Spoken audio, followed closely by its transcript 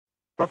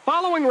The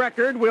following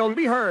record will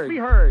be heard.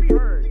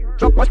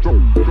 So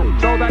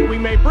that we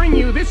may bring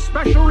you this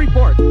special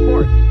report.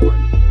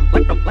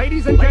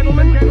 Ladies and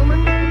gentlemen, the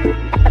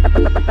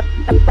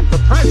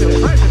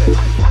president.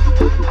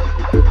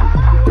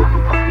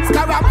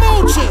 Skarra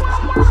Mucci.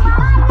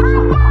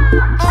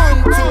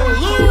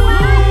 Entourloop.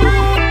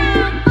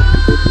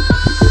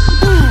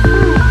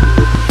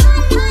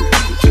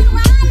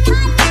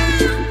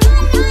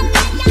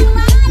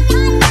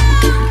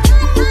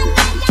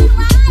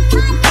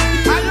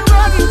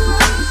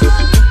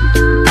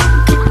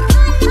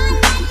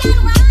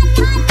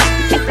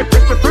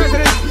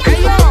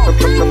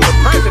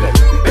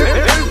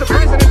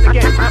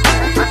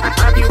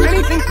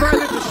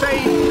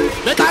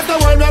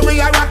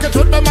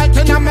 Put the mic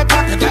in my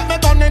pocket, get me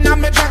gun in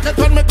my jacket.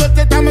 When me put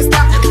it on me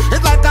stack it.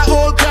 It's like an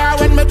old car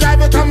when me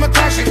drive it and me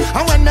crash it.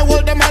 And when me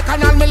hold the mic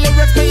and all me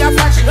lyrics me a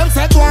flash it. Them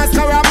say go and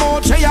Skarra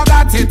Mucci, you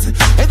got it.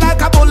 It's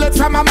like a bullet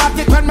from a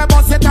matic when me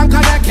bust it and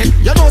connect it.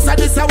 You know say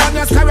this a one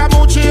you Skarra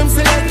Mucci him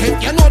select it.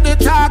 You know the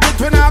target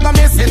we not gonna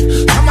miss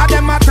it. Some of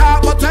them a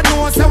talk but you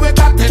know say we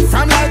got it.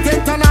 From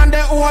Lightington and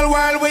the whole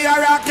world we a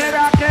rock it.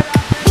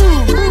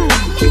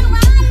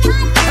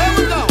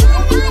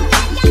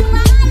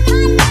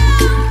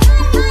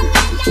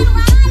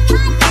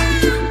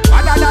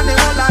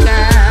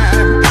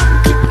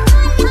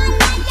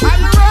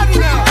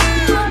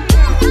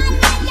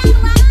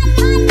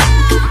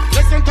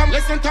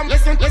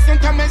 Listen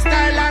to me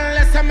style and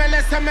listen me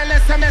lyrics.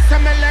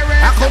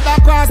 I could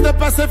have crossed the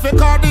Pacific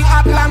or the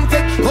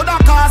Atlantic. Could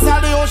have crossed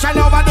all the ocean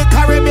over the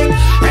Caribbean.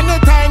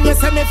 Anytime you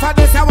see me for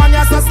this, I want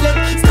you to slip.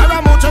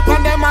 Skarra Mucci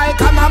on the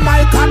mic, I'm a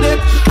mic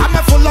addict. I'm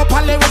a full up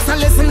of lyrics and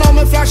listen how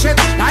me flash it.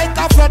 Like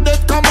a flood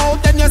it come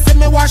out, then you see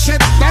me wash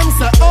it. Them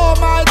say, oh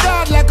my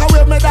God, like a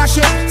way me dash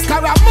it.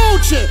 Skarra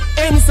Mucci,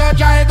 him so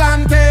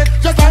gigantic.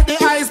 Just like the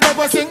iceberg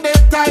we sing the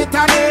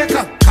Titanic.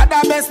 Had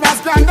the best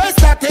mask grand, they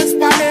start in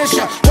Spanish.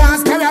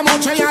 Once Skarra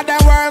Mucci, you're the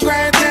world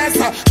greatest.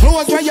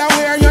 Clothes where you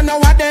wear, you know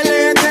what the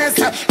latest.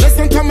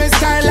 Listen to me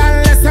style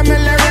and listen me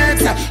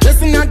lyrics.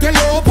 Listen until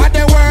you open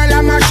the world,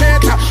 I'm a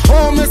shit.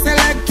 Oh, me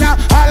selector,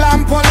 all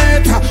I'm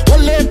polite.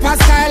 Only for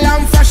style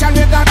and fashion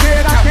with a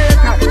cater.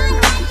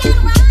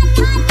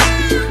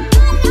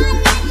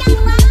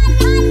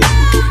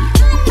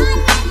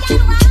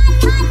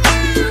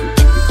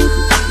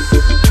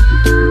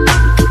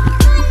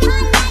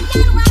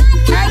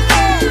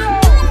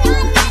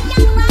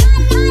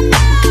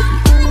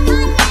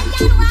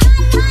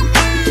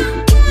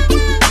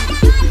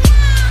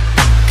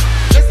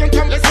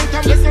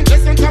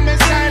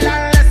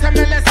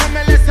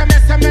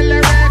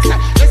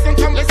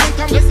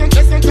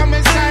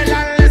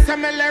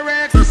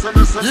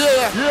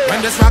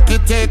 When this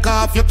rocket take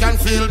off, you can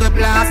feel the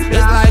blast. It's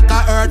like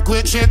an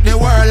earthquake, shake the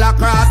world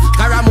across.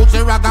 Skarra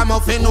Mucci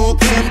ragamuffin who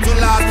came to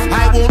last.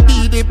 I won't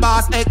be the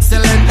boss,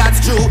 excellent,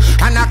 that's true.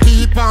 And I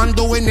keep on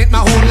doing it my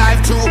whole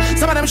life too.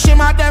 Some of them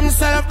shimmer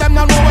themselves, them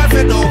don't know what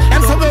to do.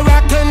 And so we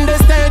rocking the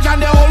stage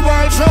and the whole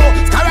world show.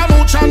 Skarra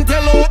Mucci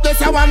until out, this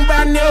is one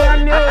brand new.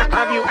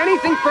 Have you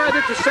anything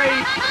further to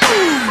say?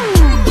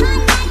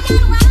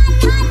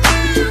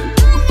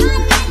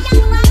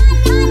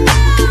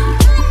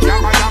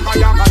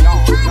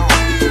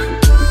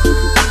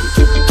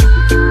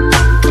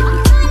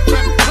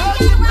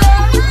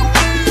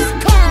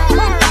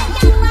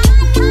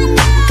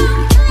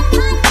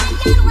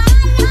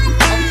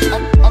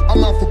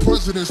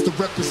 To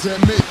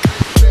represent me.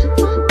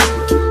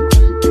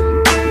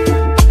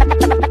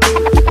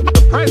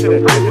 The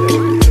president.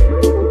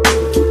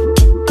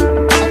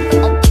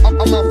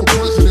 I'm out for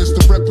presidents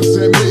to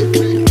represent me.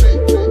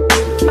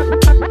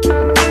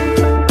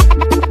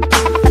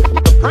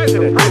 The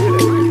president.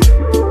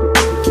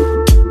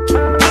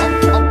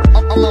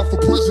 I'm out for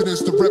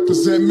presidents to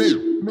represent me.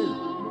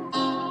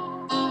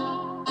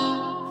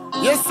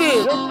 You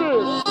see?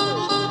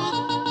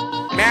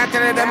 Man, I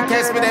tell you, them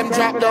test me, them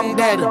drop down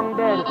dead.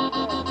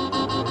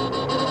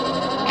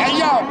 Hey,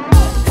 yo.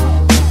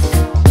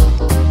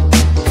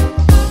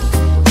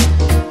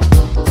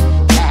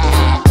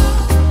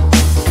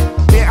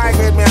 Yeah, I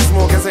get me a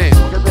smoke, you see.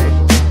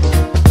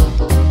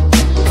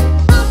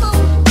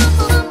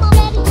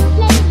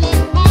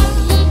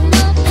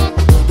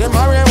 The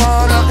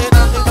marijuana,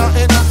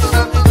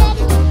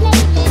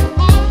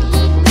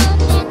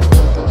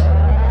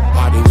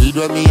 the weed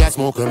when me a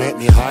smoke, make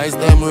me eyes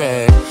them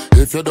red.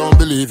 If you don't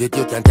believe it,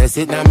 you can test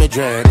it now me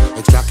dread.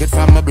 Extract it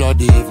from my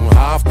blood, even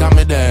after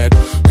me dead.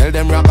 Tell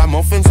them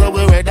ragamuffins so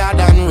we redder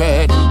than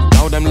red.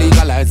 Now them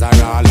legalize are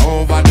all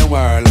over the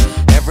world.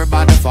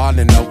 Everybody fall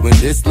in love with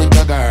this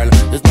little girl.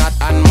 It's not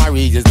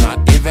Anne-Marie, it's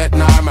not Yvette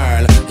nor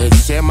Merle.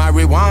 It's she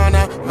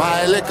marijuana,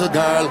 my little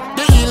girl.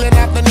 The healing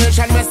of the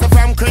nation, messed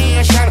from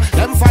creation.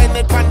 Them find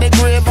it on the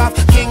grave of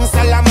King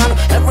Solomon.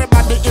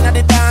 Everybody in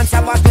the dance,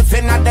 I was the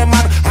fin of them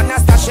man. And I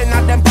stashing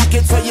at them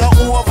pockets so you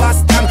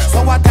overstand.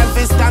 So what if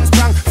it stand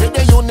strong? To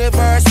the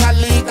universal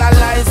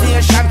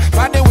legalization.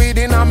 For the weed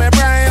in my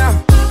brain,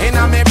 in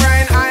my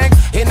brain,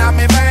 in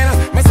my vein.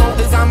 Me sound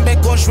the zombie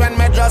kush when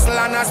me just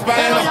land a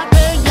spine.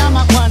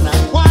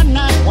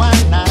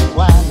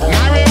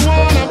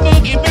 Marijuana.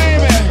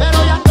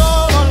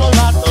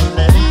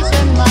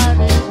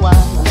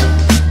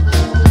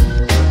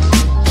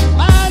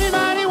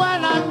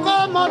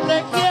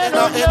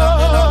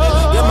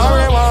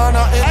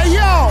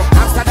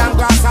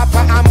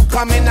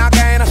 come in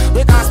again.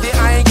 Because the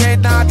high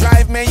grade now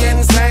drive me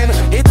insane.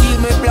 It heal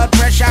me blood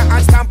pressure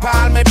and stamp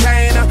all me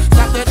pain.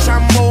 Stop the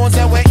trombones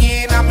that we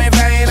in on me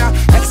vein.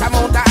 X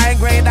amount of high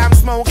grade I'm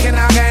smoking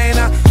again.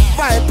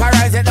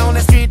 Vaporize it down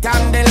the street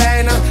and the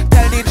lane.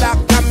 Tell the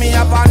doctor me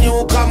have a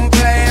new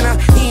complaint.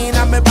 In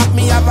on me back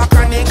me have a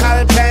chronic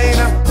pain.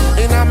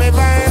 In on me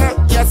vein,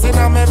 yes in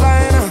on me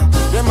vein.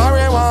 The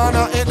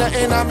marijuana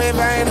in on me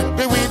vein.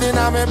 The weed in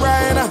on me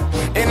brain.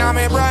 In on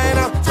me brain.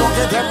 Smoke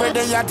it every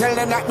day, I tell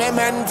them that me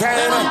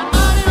maintain.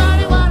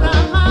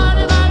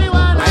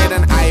 I had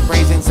an eye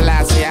praising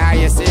Selassie,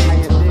 you see.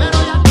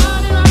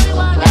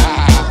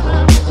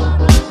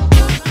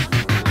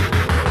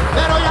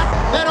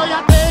 Pero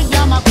ya te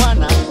llama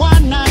Juana,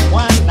 Juana,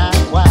 Juana,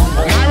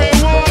 Juana.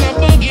 Marijuana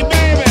boogie,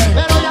 baby.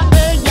 Pero ya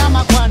te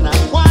llama Juana,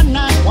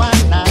 Juana,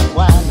 Juana,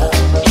 Juana.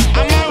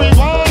 I'm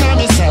marijuana,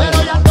 me say. Pero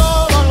ya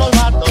todos los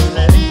vatos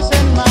le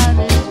dicen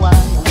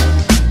marihuana.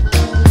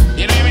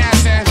 You know me, I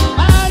say.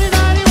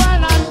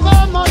 Marihuana,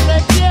 como te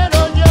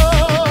quiero yo.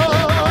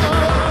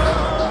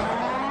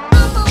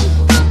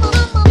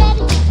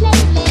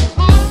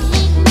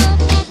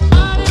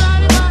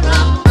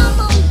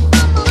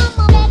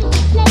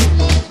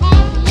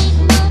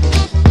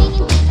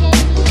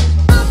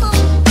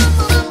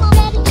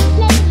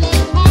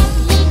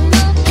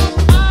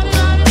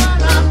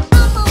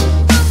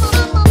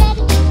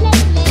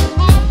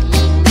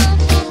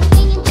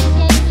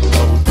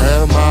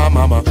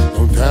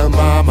 Don't tell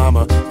my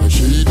mama that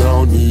she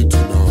don't need to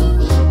know.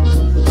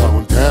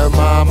 Don't tell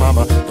my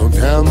mama, don't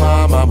tell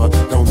my mama,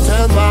 don't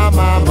tell my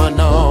mama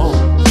no.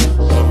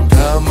 Don't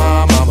tell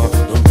my mama,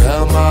 don't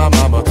tell my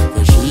mama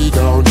that she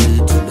don't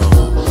need to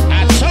know.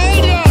 I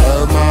told you.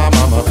 Tell my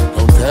mama,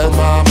 don't tell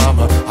my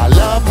mama I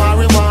love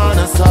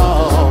marijuana so.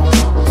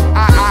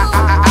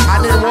 I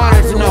didn't want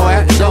her to know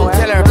it. Don't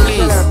tell her,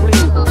 please.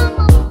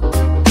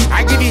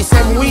 I give you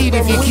some weed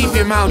if you keep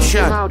your mouth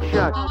shut.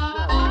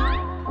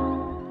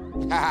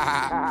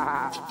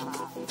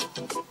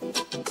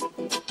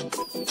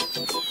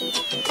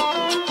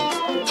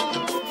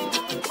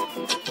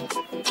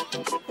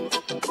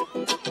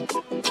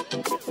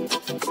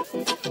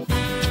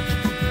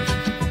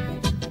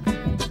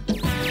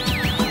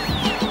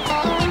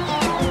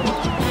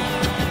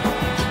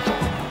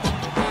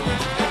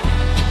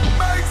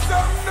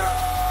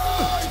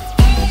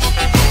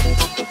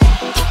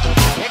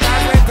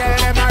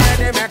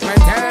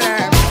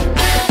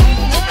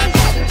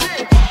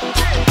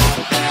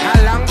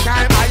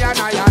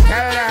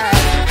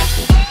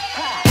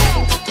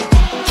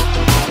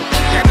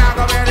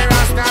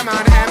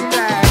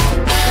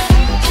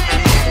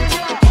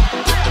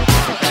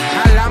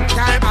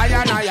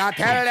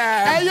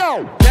 Hey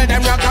yo, tell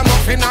them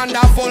ragamuffin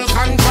under full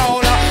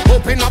control.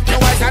 Open up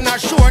your eyes and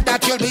assure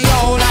that you'll be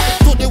older.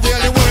 To the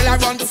world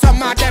around,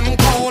 some of them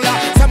cold.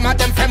 Some of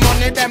them for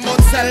money, them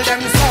would sell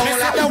them soul.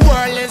 The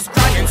world is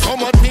crying, so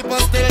much people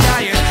still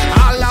dying.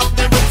 All of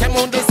the rich them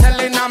only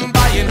selling and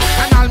buying.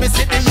 And all me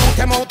see the youth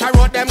them out the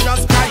road, them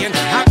just crying.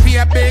 Happy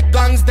big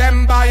guns,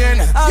 them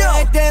buying.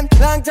 Alright then,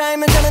 long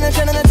time and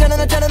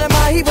telling them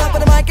I heap up.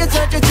 But the mic is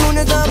such a tune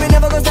is love, we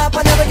never gonna stop,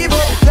 I never give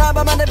up. Grab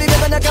a man to be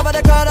living, I cover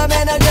the crowd, I'm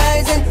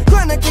energizing.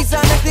 Chronically,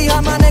 sonically,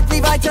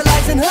 harmonically,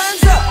 vitalizing.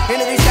 Hands up,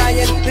 into the sky,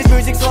 this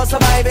music's for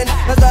surviving.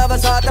 Cause love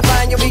is hard to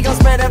find, you we gon'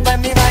 spread it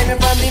from me rhyming.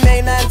 From the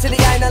mainland to the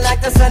island,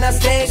 like the sun, I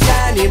stay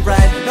shining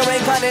bright. No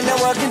rain cutting, no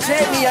work can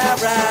take me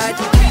outright.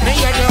 Me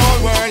and the whole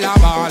world a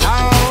ball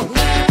out.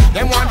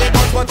 Them want the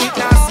guns, but it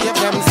not save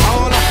them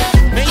soul.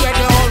 Me and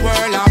the whole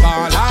world a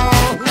ball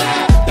out.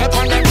 They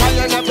on them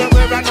fire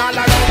everywhere and all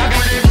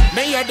around.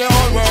 Me and the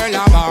whole world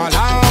a ball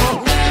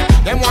out.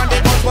 Them want the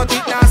guns, but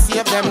it not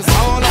save them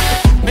soul.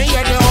 Me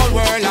and the whole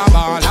world a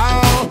ball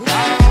out.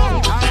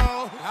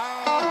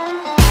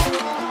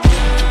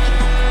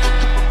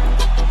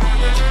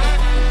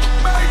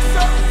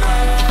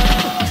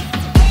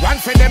 One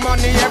for the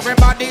money,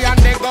 everybody and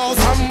they go.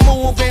 Some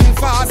moving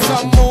fast,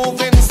 some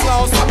moving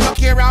slow. Some don't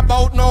care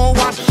about no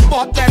one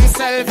but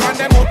themselves. And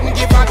they wouldn't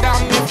give a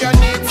damn if you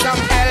need some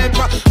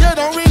help. They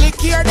don't really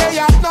care, they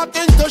have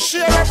nothing to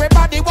share.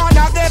 Everybody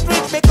wanna get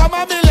rich, become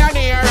a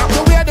millionaire.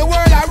 The way the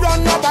world I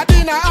run,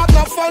 nobody not have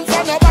no fun.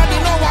 For nobody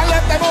know I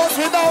left them house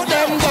without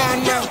them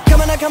gone.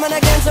 Coming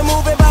again, so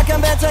move it back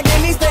and better.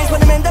 Give me space,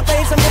 put them in the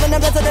face. I'm giving them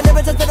better than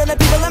ever, just better than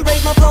people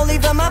embrace my flow,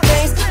 leave them my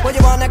face. When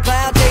you want a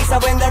cloud chase, I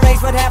win the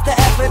race with half the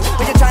effort.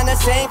 When you're trying to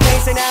save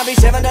face, and I'll be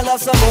sharing the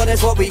love some more, that's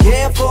what we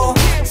here for.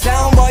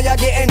 Sound boy, you're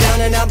getting down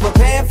and I'm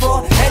prepared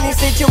for any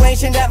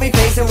situation that we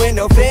facing with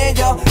no fear,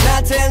 yo.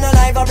 Not till no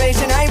live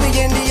vibration, I be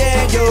in the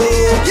air, yo.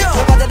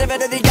 The part of the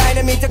divinity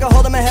guiding me, took a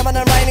hold of my heaven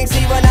and writing,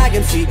 see what I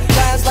can see.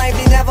 Last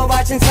lively, never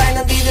watching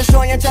silently,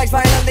 destroying tracks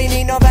violently,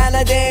 need no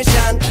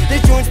validation.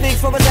 This tune speaks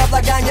for itself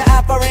like on your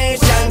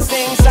operation.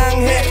 Sing,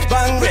 song, hit,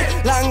 bang,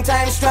 rip, long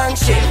time strong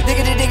shit.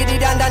 Diggity, diggity,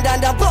 down, down, down,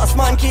 down, boss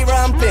monkey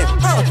ramping.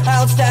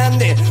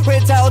 Outstanding,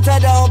 without a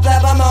doubt,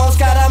 blabber mouse,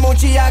 Skarra,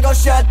 Mucci, I go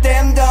shut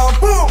them down.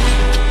 Boom!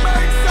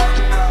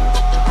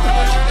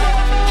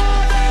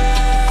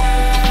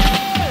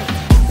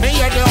 Me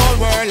and the whole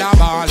world a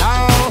ball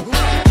out.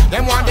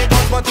 Them want the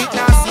guns, but it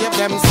not save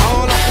them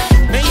soul.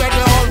 Me hear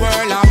the whole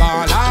world a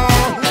ball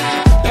out.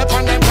 They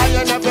on them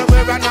crying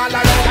everywhere and all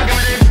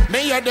around. Me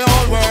hear the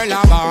whole world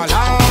a ball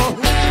out.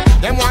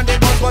 Them want the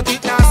bus but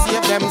it not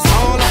save them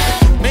soul.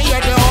 Me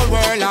hear the whole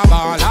world a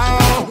ball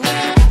out.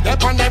 They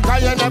on them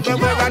crying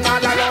everywhere and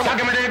all around.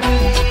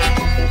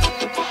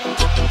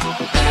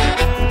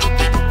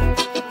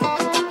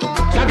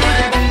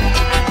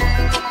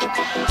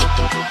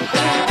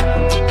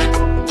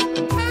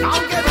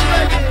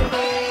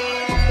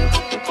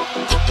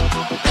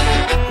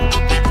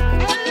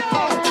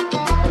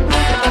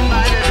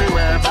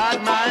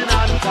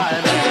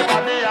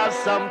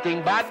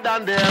 Something bad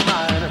on their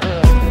mind.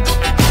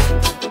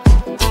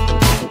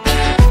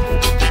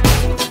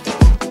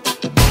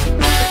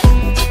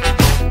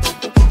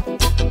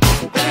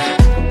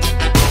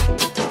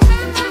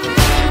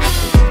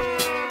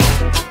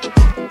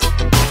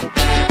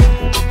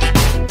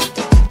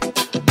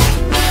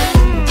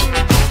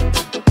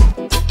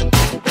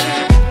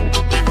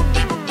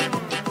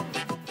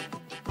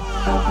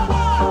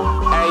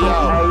 Hey yo,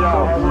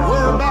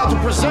 we're about to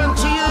present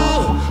to you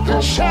the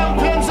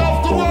champions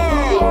of the world.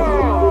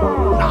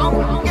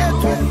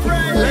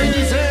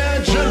 Ladies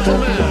and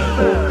gentlemen,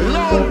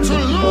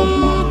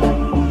 Entourloop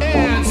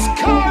and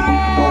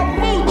Skarra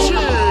Mucci.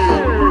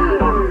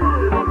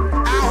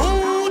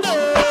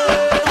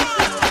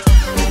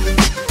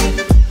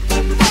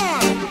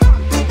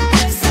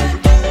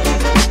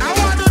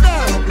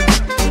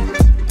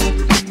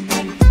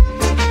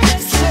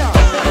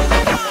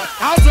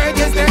 Outrage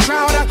is the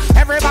crowd,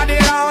 everybody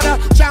loud.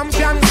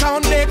 Champion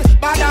sound big,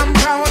 but I'm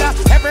proud.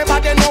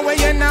 Everybody know we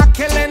ain't not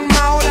killing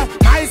mouth.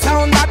 My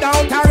sound that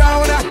out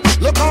around.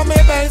 Look how me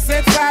bass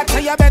it fat, so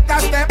you better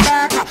step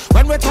back.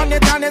 When we turn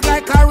it on, it's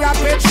like a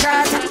rapid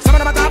shot. Some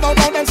of them talk about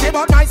how them say,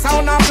 but my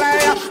sound not play.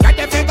 Let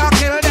the figure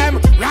kill them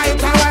right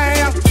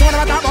away. Some of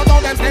them talk about how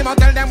them say, but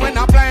tell them we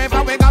not play.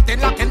 But we got it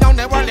locking down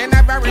the world in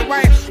every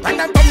way. When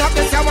them come up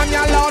this year, when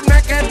you're loud,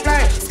 make it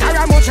play.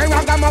 Skarra Mucci,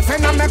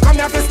 ragamuffin, and me come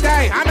here to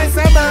stay. I'm in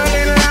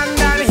Berlin,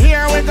 London,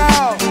 here we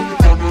go.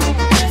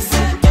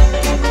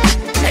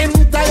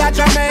 Entire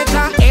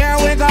Jamaica, here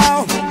we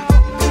go.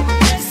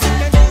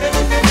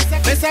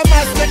 It's a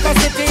Mexico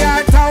City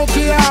or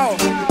Tokyo.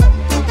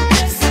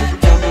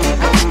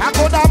 I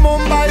go to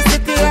Mumbai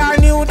City or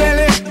New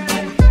Delhi.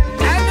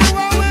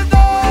 Anywhere we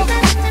go.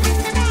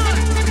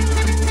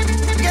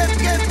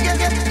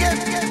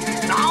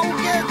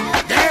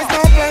 There's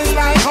no place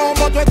like home,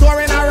 but we're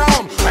touring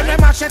around. When we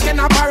mash it in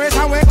Paris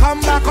and we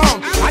come back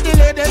home. And the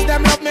ladies,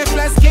 them love me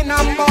flesh, skin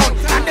and bone.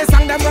 And the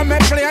song them when me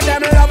play,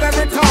 them love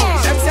every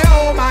tone. Them say,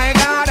 oh my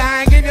God,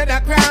 I give you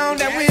the crown.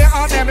 Then we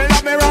all them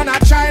love me run a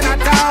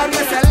Chinatown.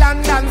 Me say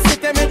London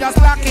City, me just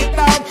lock it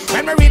down.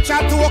 When we reach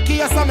out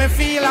Tokyo, so me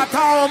feel at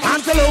home.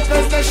 Entourloop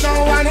is the show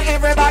and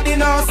everybody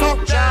knows. So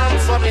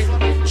dance for me,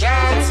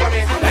 dance for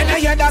me. When you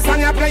hear that song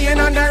you're playing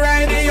on the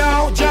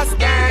radio, just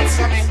dance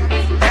for me,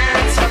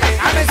 dance for me.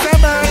 And it's a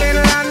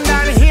Berlin,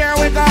 London, here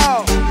we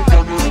go.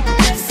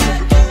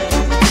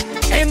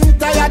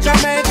 Entire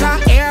Jamaica,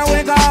 here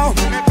we go.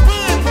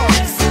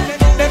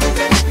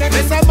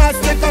 It's a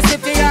Mexico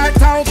City or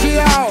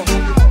Tokyo.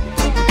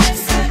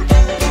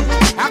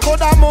 I go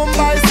to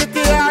Mumbai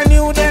City or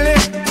New Delhi.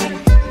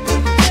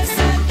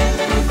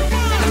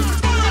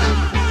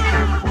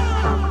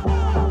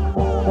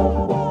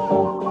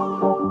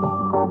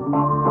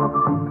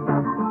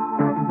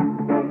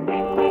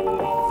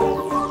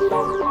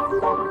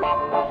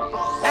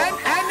 And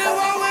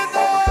anywhere we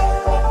go,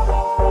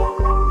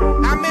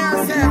 I may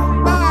have said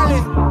Bali.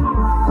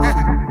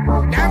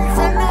 Them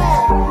for no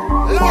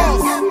love.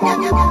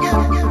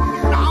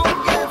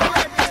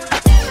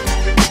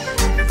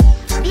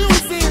 New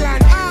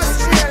Zealand,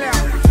 Australia,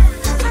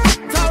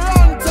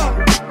 Toronto,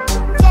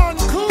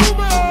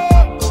 Vancouver,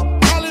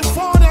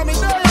 California, me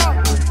there.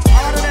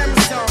 All of them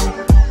so.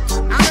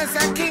 I'm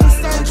say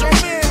Kingston,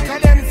 Jamaica,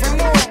 them for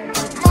no.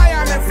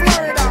 Miami,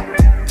 Florida,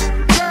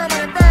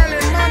 Germany,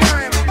 Berlin,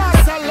 Mannheim,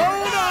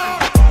 Barcelona.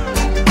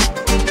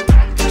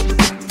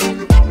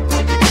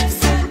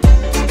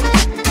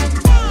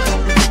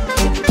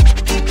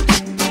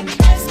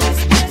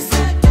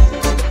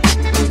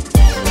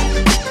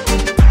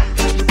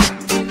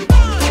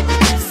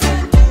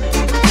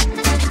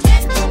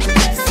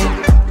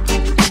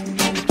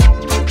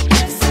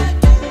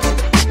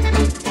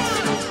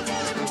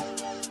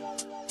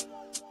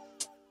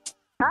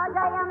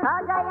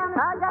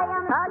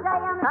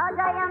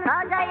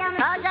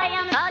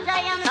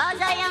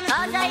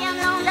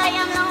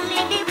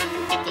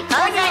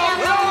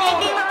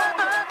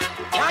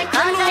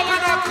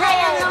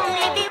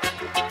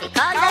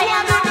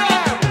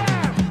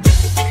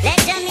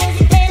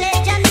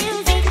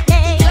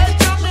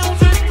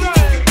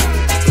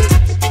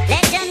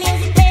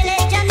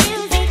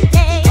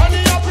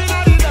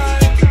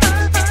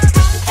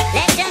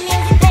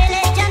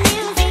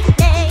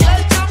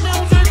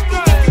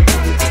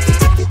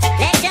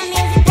 Let your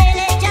music play,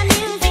 let your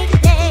music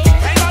play.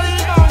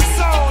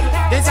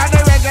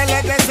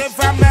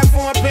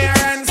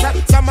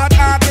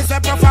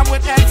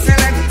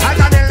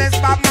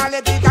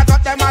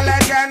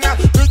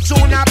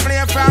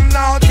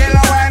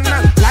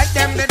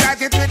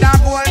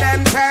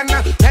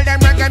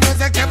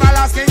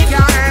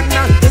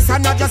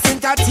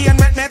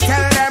 entertainment, me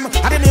tell them.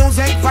 And the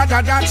music for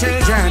the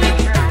children.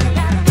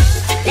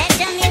 Let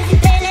your music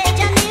play, let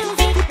your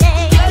music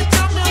play. Let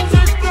your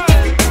music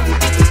play.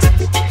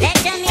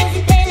 Let your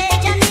music play, let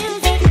your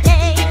music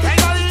play.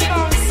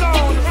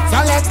 So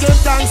let's give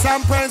thanks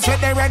and praise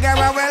with the reggae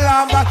where we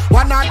love.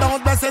 One of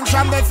those blessings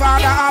from the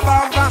Father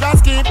above.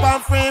 Just keep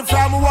us free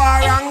from war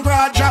and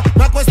grudge.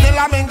 Make we still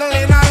a mingle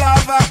in a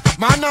love.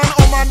 Man and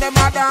woman, them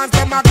a dance,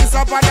 them a kiss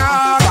up on the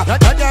hug. Let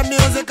the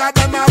music and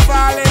them a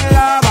fall in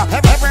love.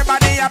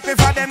 Everybody happy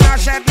for them not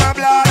shed no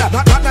blood.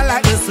 Nothing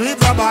like the sweet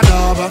rubber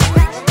dub.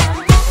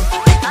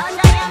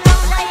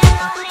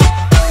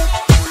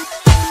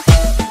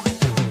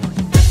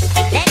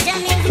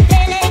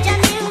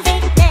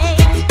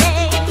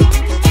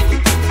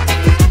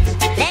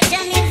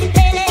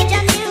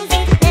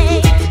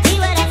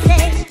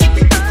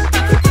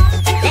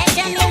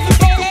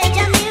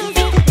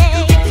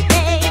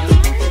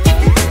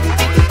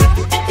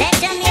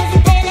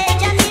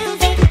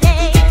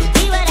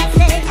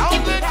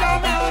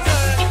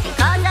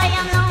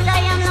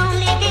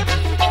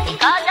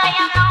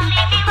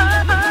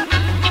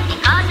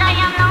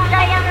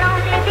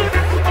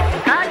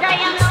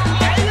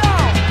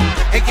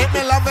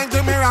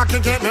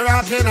 Keep me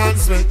rocking and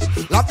sweet.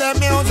 Love the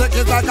music,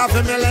 it's like a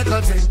family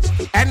little thing.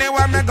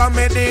 Anywhere me go,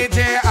 me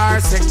DJ or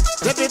sing.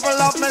 The people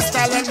love me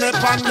style and me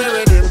pan the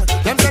rhythm.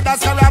 Them say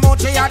that Skarra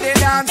Mucci are the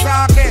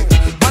dancer king.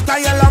 But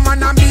a yellow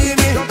man and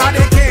beanie are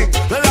the king.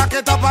 We rock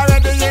it up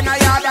already in a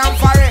yard and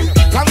foreign.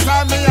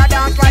 Sometimes me a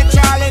dance like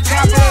Charlie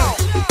Chaplin.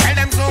 Tell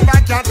them so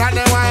bad cat and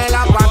the wild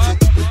Apache.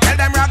 Tell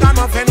them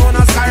ragamuffin who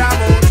no Skarra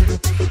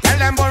Mucci. Tell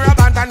them Burro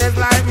Banton is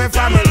like me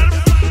family.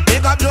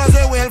 Big up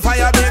Josie Whale for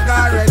your big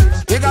already.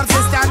 Big up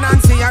Sister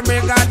Nancy and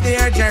big up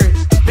dear Jerry.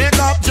 Big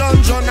up John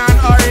and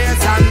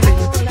Horace and me.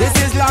 This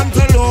is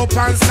Entourloop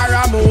and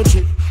Skarra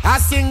Mucci. I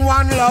sing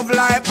one love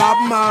like Bob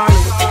Marley.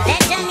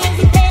 Let your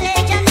music play,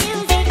 let your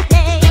music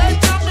play.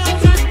 Let your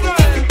music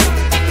play.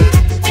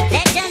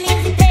 Let your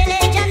music play,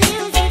 let your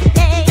music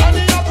play.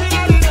 Let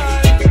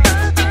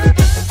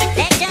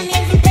your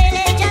music play,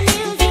 let your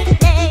music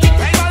play.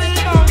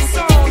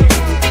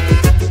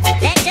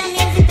 Let your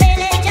music play,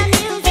 let your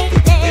music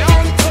play.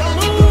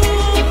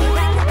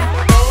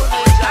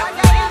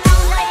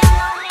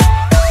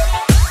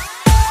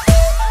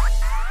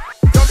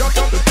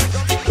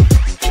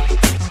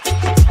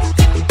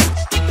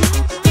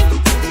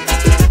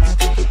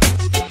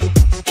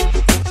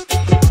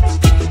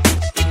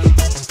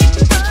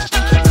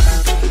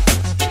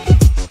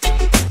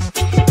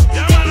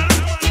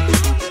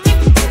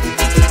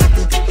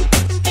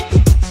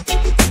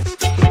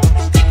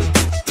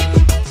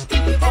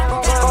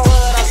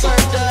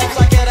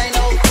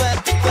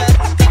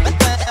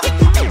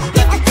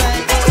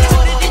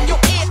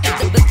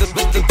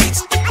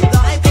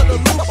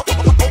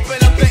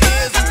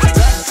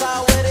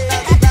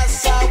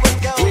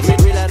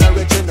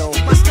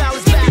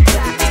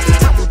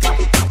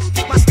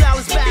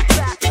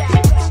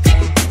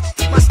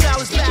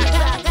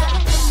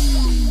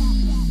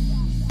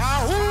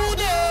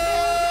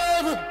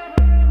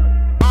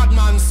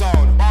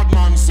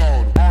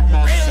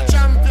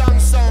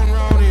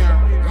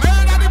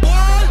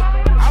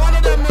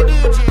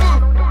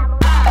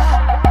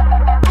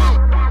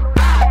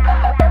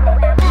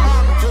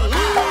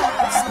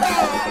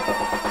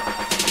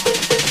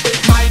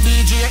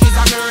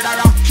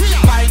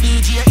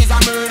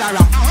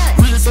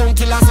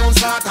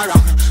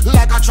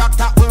 Like a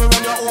tractor, we will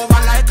run you over.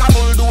 Like a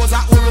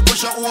bulldozer, we will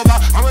push you over.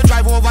 And we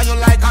drive over you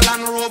like a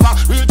Land Rover.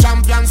 Real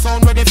champion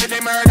sound ready for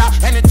the murder.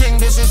 Anything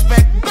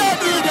disrespect, go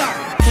do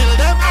that. Kill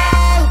them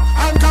all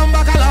and come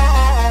back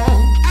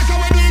alone.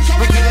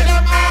 We kill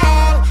them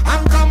all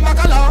and come back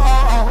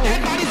alone.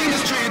 Everybody's in the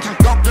street.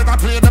 Doctor got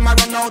play them, I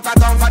run out of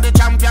town for the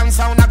champion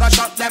sound. I go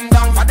shut them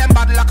down for them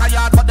bad like a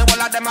yard, but the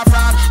whole of them a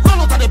fraud. Run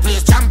out of the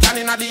place,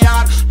 champion in the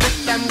yard. Lick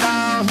them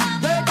down.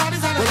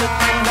 Everybody's on the lick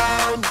them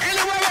down.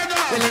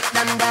 We lick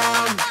them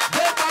down.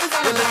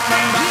 We lick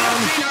them down.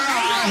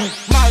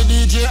 My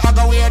DJ I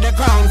go wear the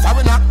crown. So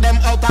we knock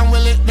them out and we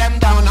lick them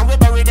down. And we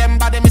bury them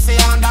body me say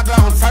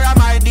underground. For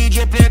my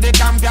DJ play the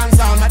champion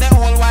sound. And the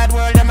whole wide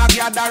world them a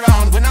gather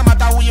round. We no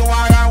matter who you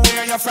are and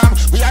where you're from.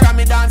 We are a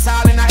me dance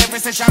all in every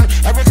session.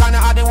 Every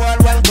corner of the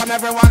world welcome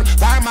everyone.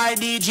 For my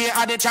DJ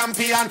are the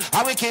champion.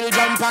 And we kill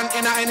jump and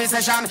in any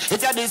session.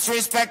 If you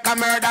disrespect a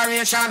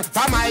murderation.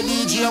 For my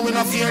DJ we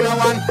no fear no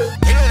one.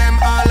 Kill them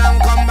all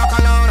and come back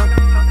alone.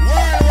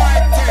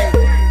 Worldwide thing.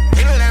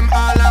 Kill them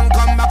all and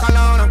come back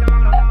alone.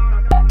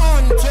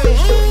 Until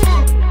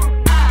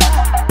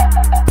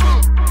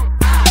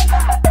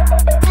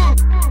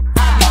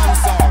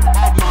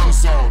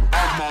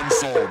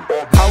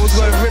I was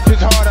gonna rip it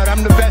harder,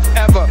 I'm the best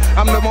ever.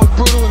 I'm the most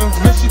brutal and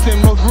vicious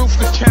and most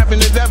ruthless champion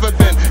there's ever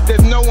been.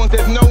 There's no one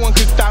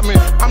can stop me.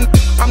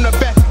 I'm the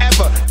best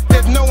ever.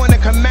 There's no one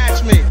that can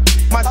match me.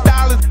 My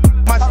style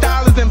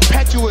is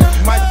impetuous.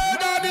 My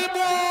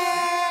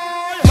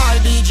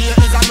DJ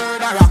is a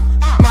murderer.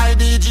 My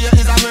DJ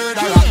is a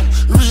murderer.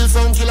 Real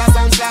sound killer,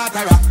 sound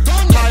slaughterer.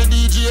 My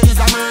DJ is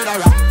a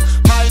murderer.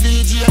 My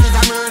DJ is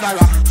a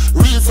murderer.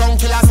 Real sound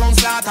killer, sound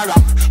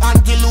slaughterer.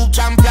 Entourloop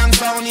champion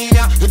sound in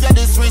ya. If you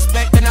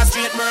disrespect, then a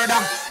straight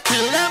murder.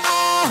 Kill them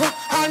all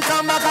and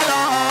come back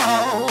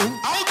alone.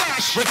 Oh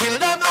gosh, we kill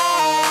them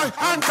all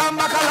and come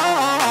back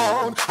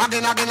alone.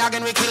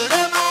 Again, we kill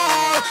them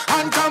all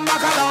and come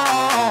back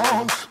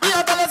alone. We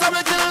are fellas and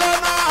we kill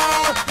them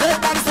all. They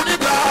dance to the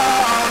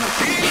ground.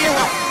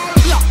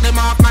 Lock them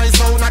off, my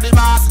sound of the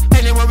boss.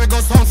 Anywhere we go,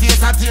 sound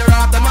face a tear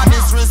off. Them a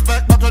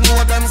disrespect, but we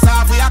know them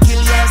soft. We a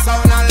kill your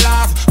sound and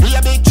laugh. Play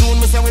a big tune,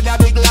 we say with a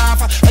big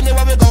laugh.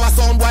 Anywhere we go, a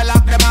sound boy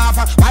lock them off.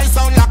 My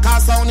sound lock our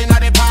sound in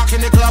the park,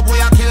 in the club. We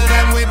a kill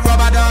them with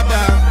rubber dub.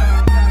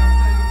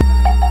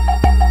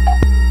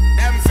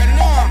 Them for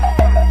no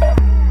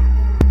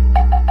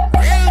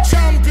real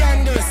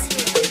champion this.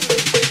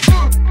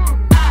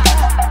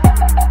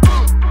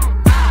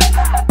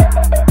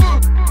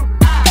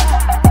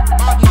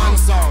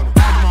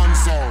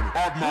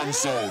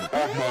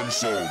 Oddman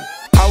sound.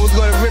 I was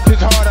gonna rip his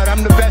heart out,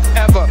 I'm the best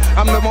ever.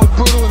 I'm the most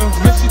brutal and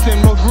vicious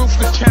and most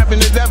ruthless champion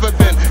there's ever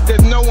been.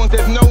 There's no one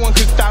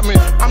can stop me.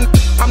 I'm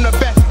the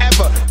best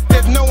ever.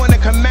 There's no one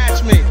that can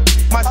match me.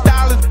 My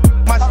style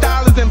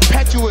is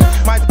impetuous.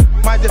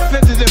 My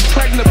defense is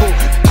impregnable.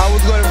 I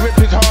was gonna rip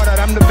his heart out,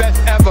 I'm the best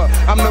ever.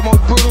 I'm the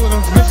most brutal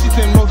and vicious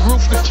and most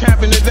ruthless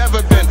champion there's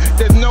ever been.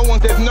 There's no one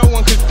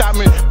can stop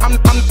me. I'm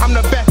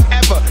the best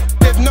ever.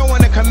 There's no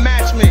one that can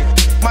match me.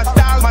 My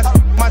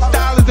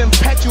style is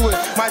impetuous.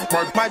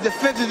 My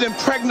defense is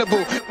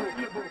impregnable.